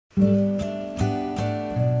Within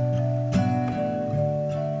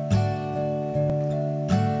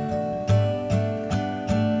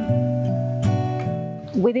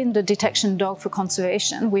the detection dog for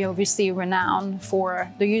conservation, we are obviously renowned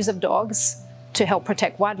for the use of dogs to help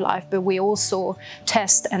protect wildlife, but we also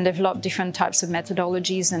test and develop different types of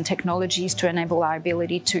methodologies and technologies to enable our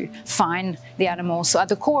ability to find the animals. So at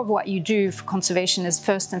the core of what you do for conservation is,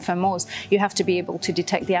 first and foremost, you have to be able to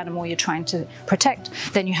detect the animal you're trying to protect.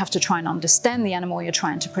 Then you have to try and understand the animal you're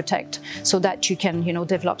trying to protect so that you can,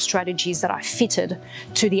 develop strategies that are fitted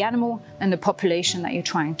to the animal and the population that you're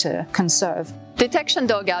trying to conserve. Detection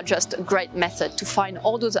dogs are just a great method to find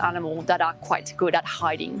all those animals that are quite good at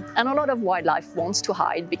hiding. And a lot of wildlife wants to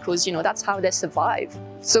hide because, that's how they survive.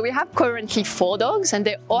 So we have currently 4 dogs and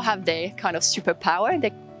they all have their kind of superpower.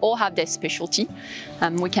 They all have their specialty.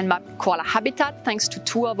 We can map koala habitat thanks to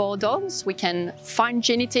 2 of our dogs. We can find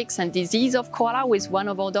genetics and disease of koala with 1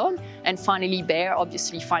 of our dogs. And finally, bear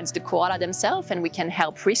obviously finds the koala themselves and we can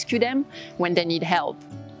help rescue them when they need help.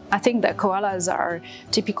 I think that koalas are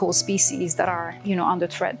typical species that are, under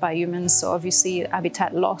threat by humans. So obviously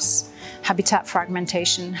habitat loss, habitat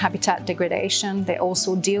fragmentation, habitat degradation. They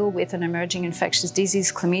also deal with an emerging infectious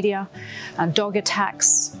disease, chlamydia, dog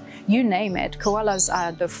attacks. You name it, koalas are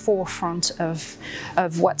at the forefront of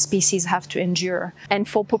what species have to endure. And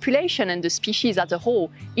for population and the species as a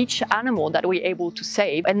whole, each animal that we're able to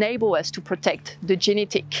save enable us to protect the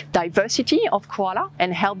genetic diversity of koala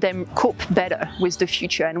and help them cope better with the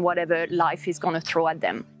future and whatever life is going to throw at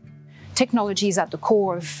them. Technology is at the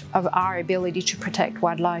core of our ability to protect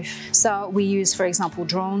wildlife. So we use, for example,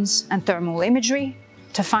 drones and thermal imagery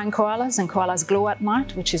to find koalas, and koalas glow at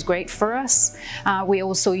night, which is great for us. We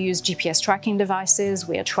also use GPS tracking devices.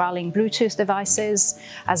 We are trialing Bluetooth devices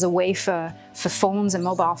as a way for phones and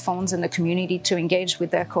mobile phones in the community to engage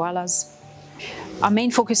with their koalas. Our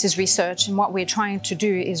main focus is research, and what we're trying to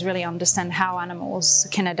do is really understand how animals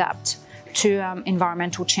can adapt to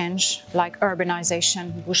environmental change like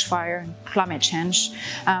urbanization, bushfire, climate change.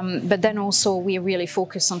 But then also we really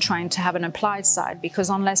focus on trying to have an applied side, because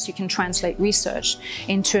unless you can translate research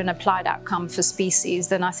into an applied outcome for species,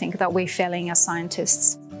 then I think that we're failing as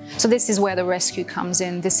scientists. So this is where the rescue comes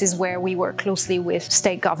in. This is where we work closely with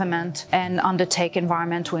state government and undertake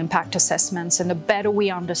environmental impact assessments. And the better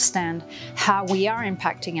we understand how we are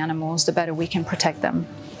impacting animals, the better we can protect them.